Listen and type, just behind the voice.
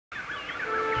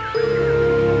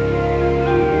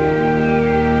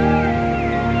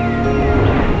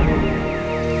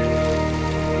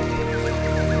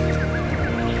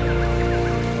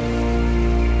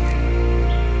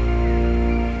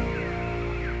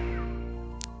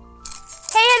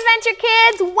Adventure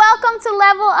Kids, welcome to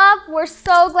Level Up. We're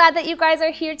so glad that you guys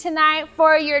are here tonight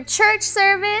for your church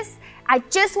service. I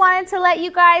just wanted to let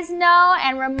you guys know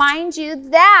and remind you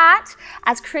that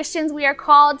as Christians, we are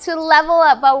called to level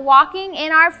up by walking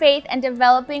in our faith and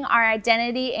developing our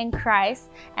identity in Christ.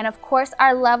 And of course,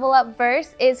 our level up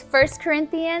verse is 1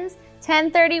 Corinthians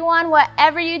 10:31.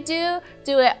 Whatever you do,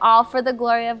 do it all for the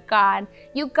glory of God.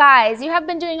 You guys, you have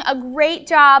been doing a great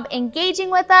job engaging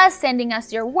with us, sending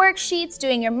us your worksheets,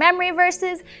 doing your memory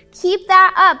verses. Keep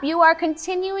that up. You are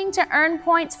continuing to earn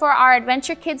points for our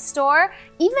Adventure Kids store,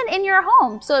 even in your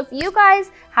home. So if you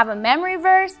guys have a memory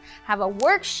verse, have a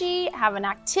worksheet, have an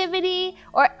activity,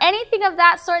 or anything of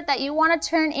that sort that you want to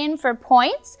turn in for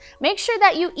points, make sure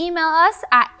that you email us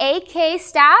at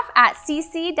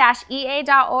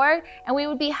akstaff@cc-ea.org, and we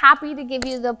would be happy to give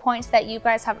you the points that you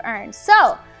guys have earned.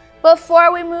 So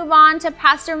before we move on to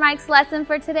Pastor Mike's lesson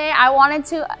for today, I wanted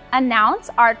to announce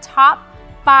our top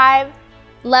 5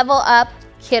 level up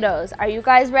kiddos. Are you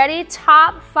guys ready?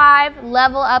 Top 5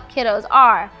 level up kiddos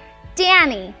are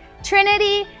Danny,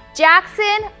 Trinity,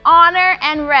 Jackson, Honor,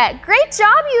 and Rhett. Great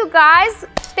job, you guys.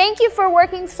 Thank you for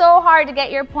working so hard to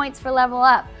get your points for level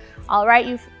up. All right,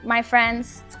 you, my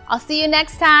friends, I'll see you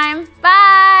next time.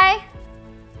 Bye.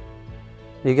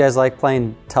 You guys like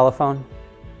playing telephone?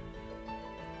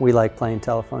 We like playing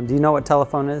telephone. Do you know what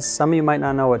telephone is? Some of you might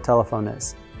not know what telephone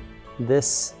is.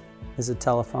 This is a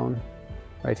telephone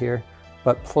right here,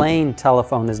 but playing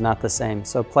telephone is not the same.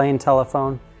 So playing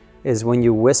telephone is when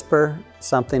you whisper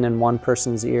something in one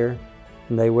person's ear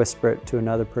and they whisper it to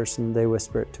another person, they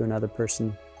whisper it to another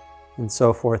person, and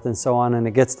so forth and so on. And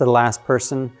it gets to the last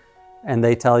person and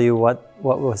they tell you what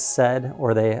was said,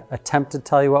 or they attempt to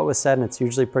tell you what was said, and it's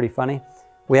usually pretty funny.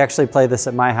 We actually play this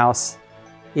at my house,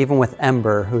 even with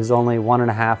Ember, who's only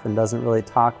 1.5 and doesn't really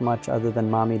talk much other than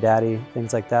mommy, daddy,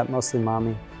 things like that. Mostly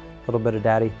mommy, a little bit of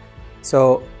daddy.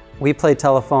 So we play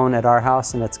telephone at our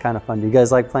house, and it's kind of fun. Do you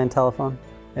guys like playing telephone?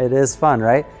 It is fun,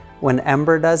 right? When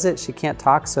Ember does it, she can't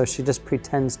talk, so she just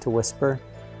pretends to whisper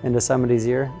into somebody's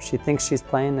ear. She thinks she's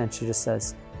playing, and she just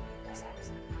says,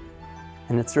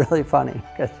 and it's really funny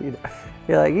because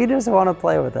you're like, you just want to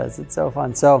play with us. It's so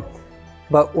fun.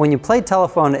 But when you play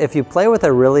telephone, if you play with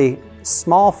a really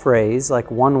small phrase,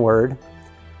 like one word,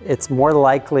 it's more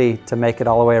likely to make it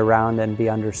all the way around and be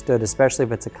understood, especially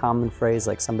if it's a common phrase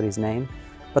like somebody's name.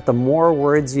 But the more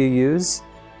words you use,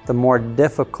 the more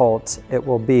difficult it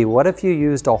will be. What if you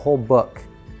used a whole book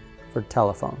for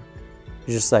telephone?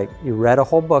 You just you read a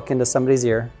whole book into somebody's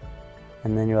ear,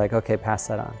 and then you're like, okay, pass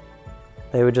that on.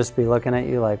 They would just be looking at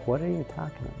you like, what are you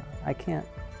talking about? I can't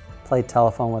play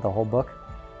telephone with a whole book.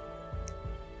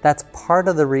 That's part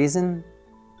of the reason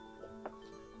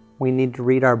we need to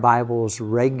read our Bibles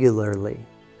regularly,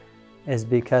 is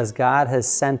because God has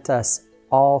sent us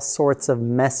all sorts of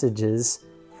messages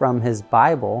from His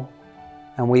Bible,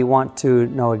 and we want to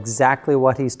know exactly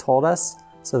what He's told us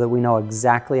so that we know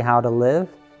exactly how to live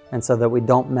and so that we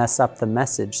don't mess up the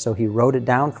message. So He wrote it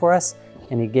down for us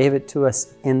and He gave it to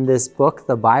us in this book,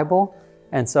 the Bible,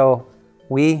 and so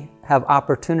we have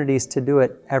opportunities to do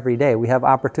it every day. We have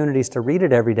opportunities to read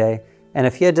it every day, and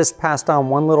if He had just passed on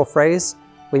one little phrase,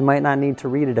 we might not need to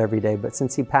read it every day, but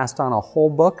since He passed on a whole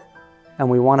book and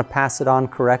we want to pass it on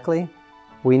correctly,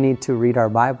 we need to read our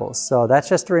Bibles. So that's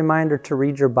just a reminder to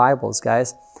read your Bibles,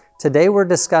 guys. Today we're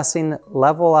discussing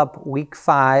Level Up Week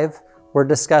 5. We're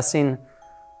discussing,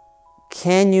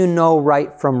 can you know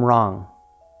right from wrong?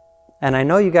 And I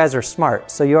know you guys are smart,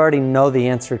 so you already know the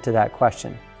answer to that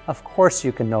question. Of course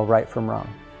you can know right from wrong.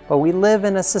 But we live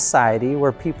in a society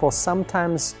where people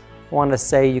sometimes want to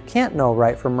say you can't know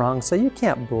right from wrong, so you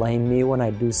can't blame me when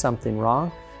I do something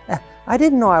wrong. I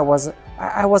didn't know I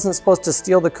wasn't supposed to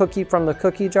steal the cookie from the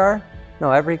cookie jar.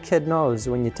 No, every kid knows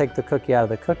when you take the cookie out of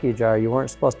the cookie jar, you weren't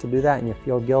supposed to do that and you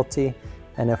feel guilty.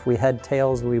 And if we had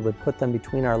tails, we would put them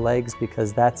between our legs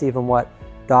because that's even what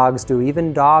dogs do.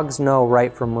 Even dogs know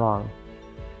right from wrong.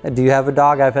 Do you have a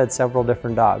dog? I've had several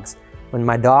different dogs. When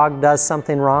my dog does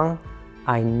something wrong,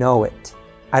 I know it.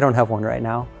 I don't have one right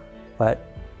now,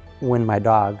 but when my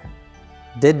dog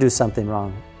did do something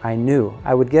wrong, I knew.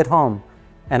 I would get home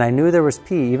and I knew there was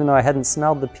pee, even though I hadn't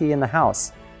smelled the pee in the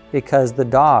house, because the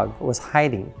dog was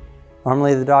hiding.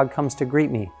 Normally the dog comes to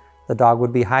greet me. The dog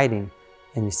would be hiding,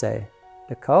 and you say,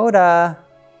 Dakota,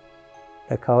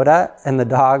 Dakota, and the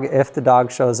dog, if the dog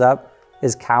shows up,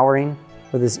 is cowering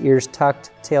with his ears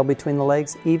tucked, tail between the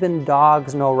legs. Even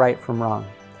dogs know right from wrong.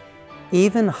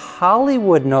 Even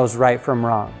Hollywood knows right from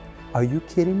wrong. Are you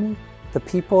kidding me? The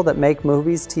people that make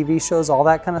movies, TV shows, all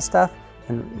that kind of stuff,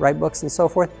 and write books and so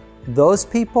forth, those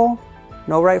people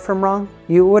know right from wrong.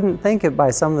 You wouldn't think it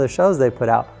by some of the shows they put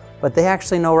out. but they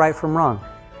actually know right from wrong.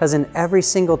 Because in every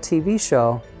single TV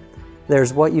show,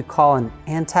 there's what you call an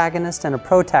antagonist and a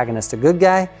protagonist, a good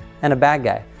guy and a bad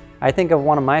guy. I think of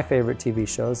one of my favorite TV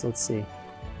shows. Let's see.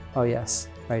 Oh yes,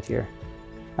 right here.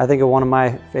 I think of one of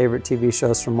my favorite TV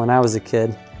shows from when I was a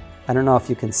kid. I don't know if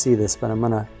you can see this, but I'm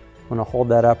gonna hold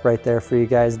that up right there for you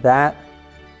guys. That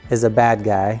is a bad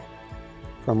guy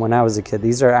from when I was a kid.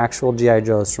 These are actual G.I.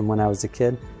 Joes from when I was a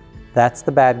kid. That's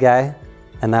the bad guy,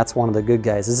 and that's one of the good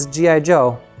guys. This is G.I.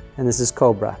 Joe, and this is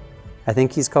Cobra. I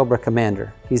think he's Cobra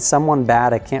Commander. He's someone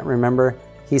bad, I can't remember.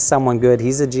 He's someone good.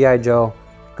 He's a G.I. Joe.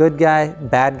 Good guy,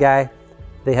 bad guy.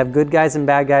 They have good guys and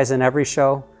bad guys in every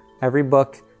show, every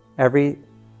book,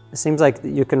 it seems like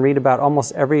you can read about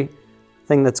almost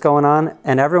everything that's going on,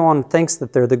 and everyone thinks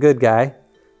that they're the good guy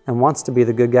and wants to be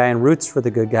the good guy and roots for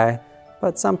the good guy,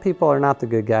 but some people are not the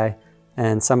good guy,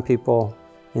 and some people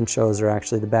in shows are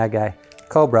actually the bad guy.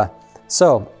 Cobra.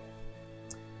 So,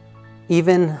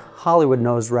 even Hollywood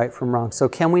knows right from wrong. So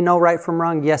can we know right from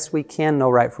wrong? Yes, we can know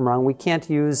right from wrong. We can't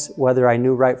use whether I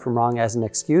knew right from wrong as an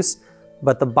excuse,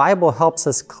 but the Bible helps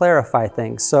us clarify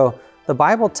things. So the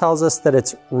Bible tells us that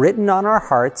it's written on our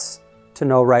hearts to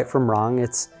know right from wrong.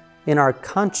 It's in our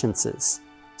consciences.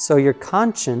 So your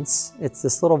conscience, it's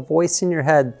this little voice in your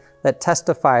head that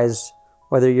testifies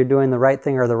whether you're doing the right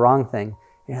thing or the wrong thing.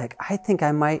 You're like, I think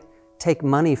I might take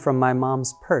money from my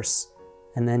mom's purse.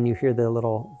 And then you hear the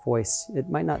little voice. It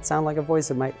might not sound like a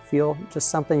voice. It might feel just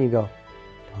something. You go,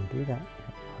 don't do that.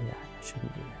 Oh yeah, I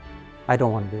shouldn't do that. I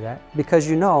don't want to do that. Because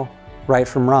you know right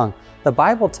from wrong. The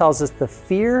Bible tells us the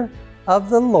fear of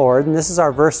the Lord, and this is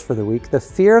our verse for the week, the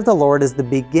fear of the Lord is the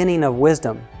beginning of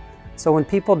wisdom. So when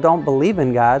people don't believe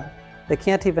in God, they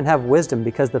can't even have wisdom,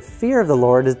 because the fear of the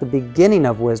Lord is the beginning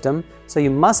of wisdom. So you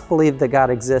must believe that God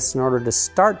exists in order to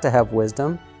start to have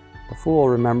wisdom. The fool,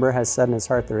 remember, has said in his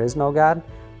heart there is no God.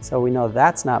 So we know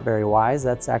that's not very wise.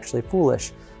 That's actually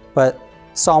foolish. But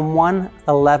Psalm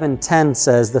 111:10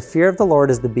 says, the fear of the Lord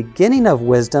is the beginning of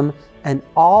wisdom, and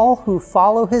all who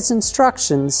follow his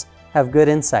instructions have good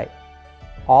insight.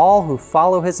 All who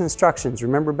follow his instructions.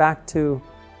 Remember back to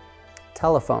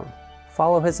telephone.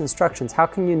 Follow his instructions. How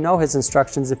can you know his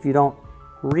instructions if you don't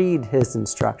read his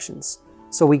instructions?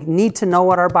 So we need to know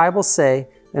what our Bibles say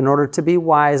in order to be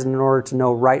wise and in order to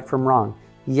know right from wrong.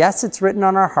 Yes, it's written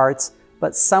on our hearts,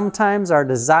 but sometimes our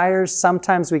desires,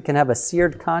 sometimes we can have a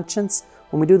seared conscience.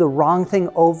 When we do the wrong thing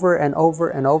over and over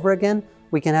and over again,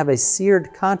 we can have a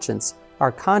seared conscience.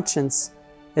 Our conscience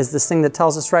is this thing that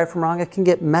tells us right from wrong. It can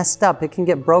get messed up. It can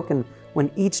get broken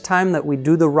when each time that we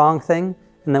do the wrong thing,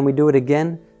 and then we do it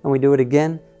again, and we do it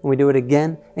again, and we do it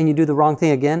again, and you do the wrong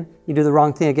thing again, you do the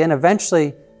wrong thing again.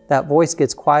 Eventually, that voice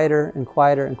gets quieter and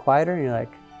quieter and quieter, and you're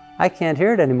like, I can't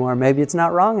hear it anymore. Maybe it's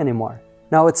not wrong anymore.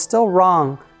 No, it's still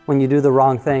wrong when you do the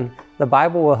wrong thing. The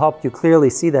Bible will help you clearly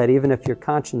see that, even if your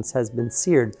conscience has been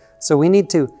seared. So we need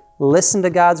to listen to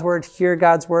God's word, hear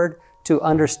God's word, to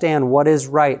understand what is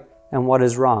right and what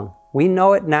is wrong. We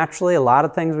know it naturally, a lot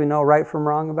of things we know right from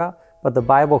wrong about, but the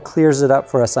Bible clears it up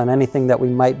for us on anything that we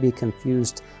might be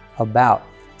confused about.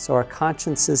 So our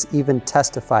consciences even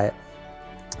testify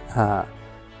it.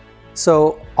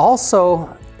 So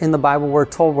also in the Bible, we're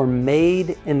told we're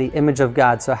made in the image of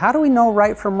God. So how do we know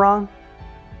right from wrong?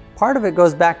 Part of it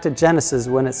goes back to Genesis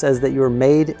when it says that you were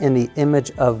made in the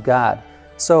image of God.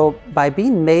 So by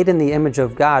being made in the image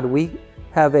of God, we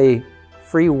have a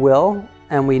free will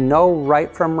and we know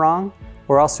right from wrong,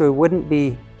 or else we wouldn't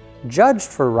be judged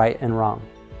for right and wrong.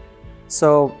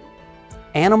 So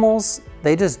animals,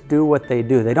 they just do what they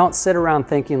do. They don't sit around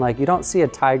thinking, like you don't see a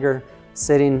tiger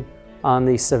sitting on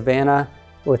the savannah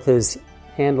with his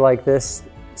hand like this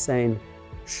saying,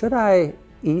 should I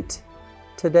eat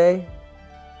today?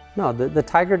 No, the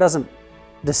tiger doesn't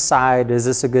decide, is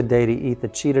this a good day to eat? The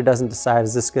cheetah doesn't decide,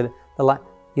 is this good?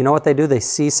 You know what they do? They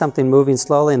see something moving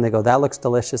slowly and they go, that looks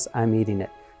delicious, I'm eating it.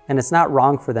 And it's not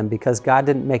wrong for them because God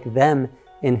didn't make them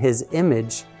in his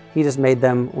image. He just made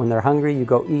them when they're hungry, you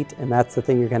go eat, and that's the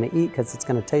thing you're gonna eat because it's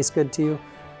gonna taste good to you.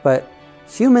 But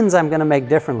humans I'm gonna make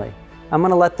differently. I'm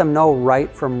gonna let them know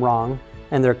right from wrong,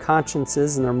 and their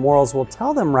consciences and their morals will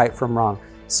tell them right from wrong.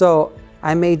 So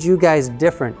I made you guys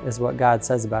different is what God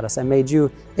says about us. I made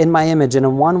you in my image, and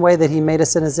in one way that he made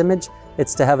us in his image,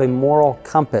 it's to have a moral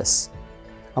compass.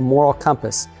 A moral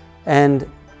compass. And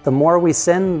the more we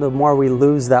sin, the more we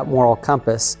lose that moral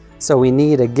compass. So we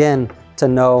need, again, to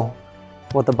know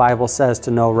what the Bible says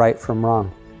to know right from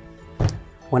wrong.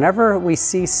 Whenever we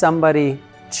see somebody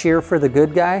cheer for the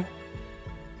good guy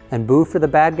and boo for the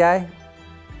bad guy,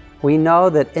 we know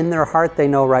that in their heart they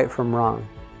know right from wrong.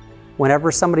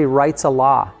 Whenever somebody writes a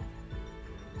law,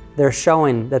 they're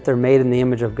showing that they're made in the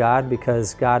image of God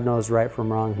because God knows right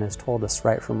from wrong and has told us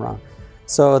right from wrong.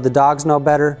 So the dogs know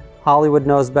better, Hollywood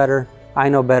knows better, I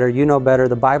know better, you know better.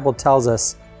 The Bible tells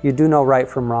us you do know right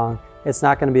from wrong. It's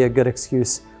not going to be a good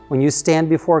excuse. When you stand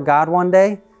before God one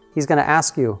day, He's going to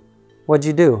ask you, what'd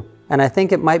you do? And I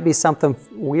think it might be something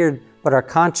weird, but our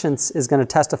conscience is going to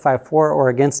testify for or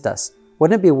against us.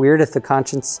 Wouldn't it be weird if the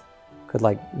conscience could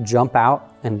like jump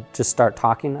out and just start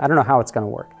talking? I don't know how it's going to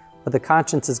work, but the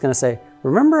conscience is going to say,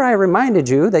 remember I reminded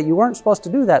you that you weren't supposed to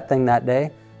do that thing that day.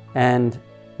 And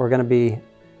we're going to be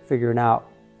figuring out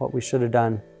what we should have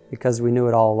done because we knew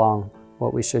it all along,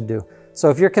 what we should do.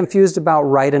 So if you're confused about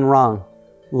right and wrong,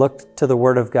 look to the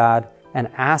Word of God and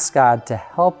ask God to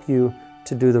help you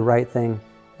to do the right thing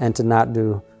and to not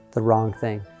do the wrong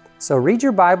thing. So read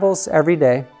your Bibles every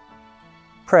day,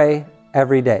 pray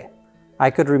every day.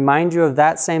 I could remind you of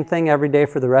that same thing every day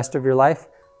for the rest of your life.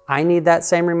 I need that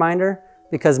same reminder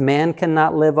because man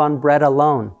cannot live on bread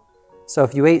alone. So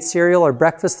if you ate cereal or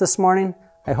breakfast this morning,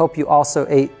 I hope you also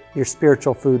ate your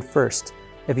spiritual food first.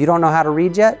 If you don't know how to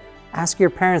read yet, ask your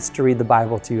parents to read the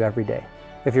Bible to you every day.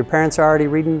 If your parents are already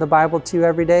reading the Bible to you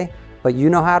every day, but you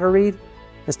know how to read,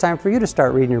 it's time for you to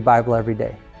start reading your Bible every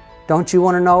day. Don't you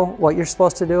want to know what you're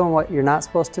supposed to do and what you're not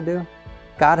supposed to do?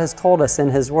 God has told us in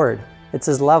His Word. It's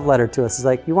His love letter to us. It's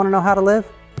like, you want to know how to live?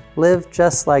 Live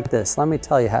just like this. Let me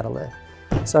tell you how to live.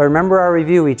 So remember our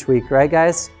review each week, right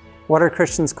guys? What are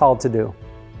Christians called to do?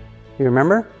 You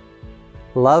remember?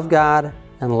 Love God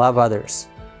and love others.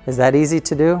 Is that easy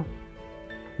to do?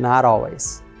 Not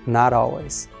always. Not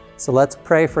always. So let's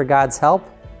pray for God's help.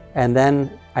 And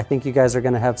then I think you guys are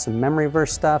going to have some memory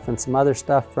verse stuff and some other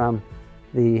stuff from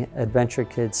the Adventure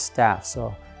Kids staff.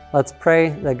 So let's pray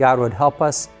that God would help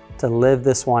us to live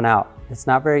this one out. It's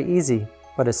not very easy,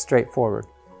 but it's straightforward.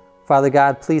 Father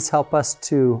God, please help us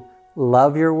to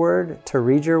love your word, to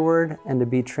read your word, and to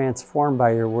be transformed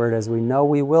by your word as we know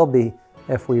we will be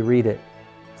if we read it.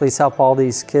 Please help all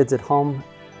these kids at home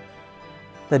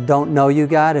that don't know you,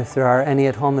 God, if there are any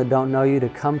at home that don't know you, to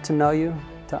come to know you,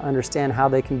 to understand how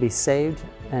they can be saved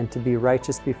and to be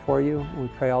righteous before you. We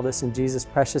pray all this in Jesus'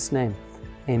 precious name.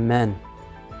 Amen.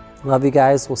 Love you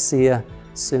guys. We'll see you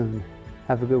soon.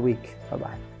 Have a good week.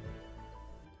 Bye-bye.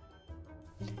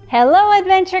 Hello,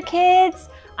 Adventure Kids.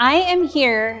 I am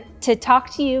here to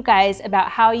talk to you guys about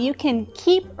how you can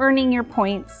keep earning your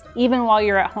points even while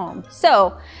you're at home.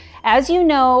 So, as you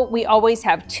know, we always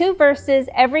have 2 verses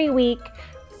every week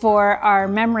for our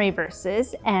memory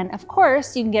verses. And of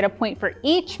course, you can get a point for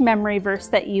each memory verse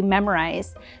that you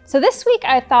memorize. So this week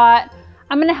I thought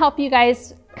I'm going to help you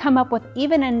guys come up with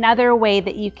even another way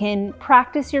that you can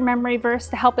practice your memory verse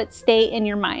to help it stay in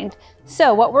your mind.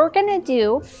 So what we're going to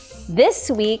do this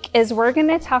week is we're going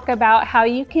to talk about how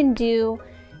you can do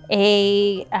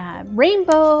a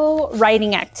rainbow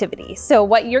writing activity. So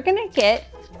what you're going to get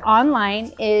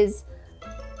online is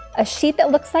a sheet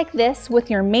that looks like this with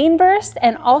your main verse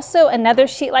and also another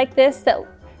sheet like this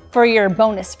for your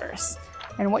bonus verse.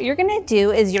 And what you're going to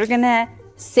do is you're going to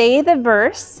say the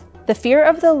verse, "The fear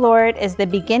of the Lord is the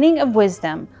beginning of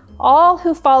wisdom. All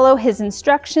who follow His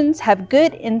instructions have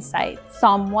good insight."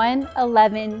 Psalm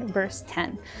 111 verse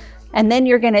 10. And then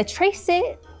you're going to trace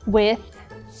it with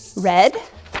red,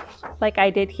 like I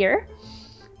did here.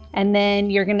 And then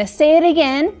you're going to say it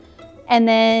again. And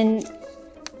then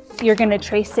you're going to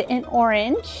trace it in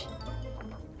orange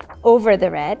over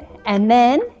the red. And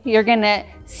then you're going to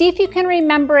see if you can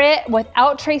remember it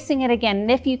without tracing it again. And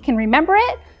if you can remember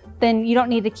it, then you don't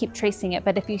need to keep tracing it.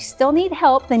 But if you still need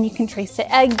help, then you can trace it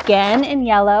again in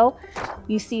yellow.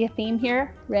 You see a theme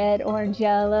here: red, orange,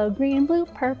 yellow, green, blue,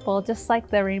 purple, just like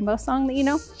the rainbow song that you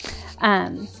know.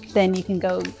 Then you can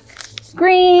go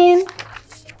green,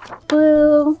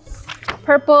 blue,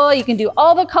 purple. You can do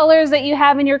all the colors that you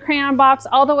have in your crayon box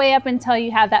all the way up until you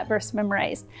have that verse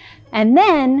memorized. And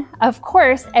then, of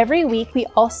course, every week we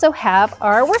also have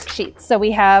our worksheets. So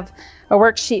we have a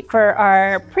worksheet for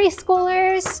our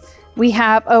preschoolers, we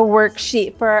have a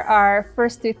worksheet for our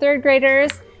 1st through 3rd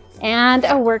graders, and a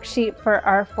worksheet for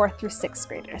our 4th through 6th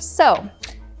graders. So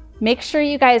make sure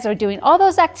you guys are doing all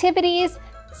those activities.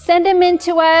 Send them in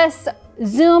to us,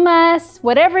 Zoom us,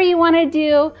 whatever you want to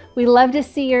do. We love to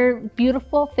see your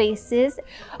beautiful faces.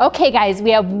 Okay guys, we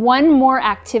have one more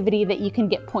activity that you can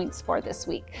get points for this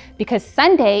week, because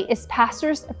Sunday is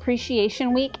Pastors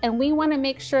Appreciation Week, and we want to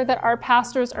make sure that our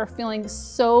pastors are feeling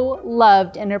so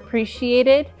loved and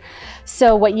appreciated.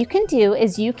 So what you can do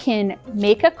is you can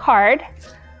make a card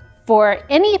for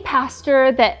any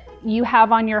pastor that you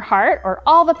have on your heart, or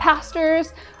all the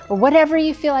pastors, or whatever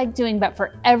you feel like doing. But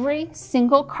for every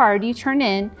single card you turn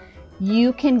in,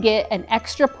 you can get an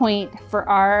extra point for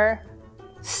our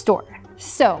store.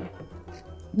 So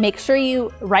make sure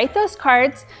you write those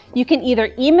cards. You can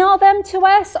either email them to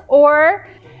us, or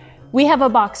we have a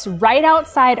box right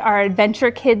outside our Adventure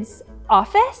Kids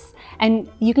office, and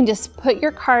you can just put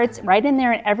your cards right in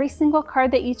there, and every single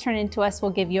card that you turn into us will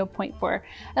give you a point for.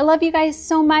 I love you guys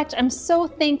so much. I'm so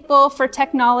thankful for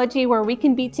technology where we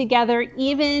can be together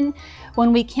even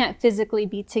when we can't physically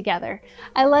be together.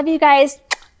 I love you guys.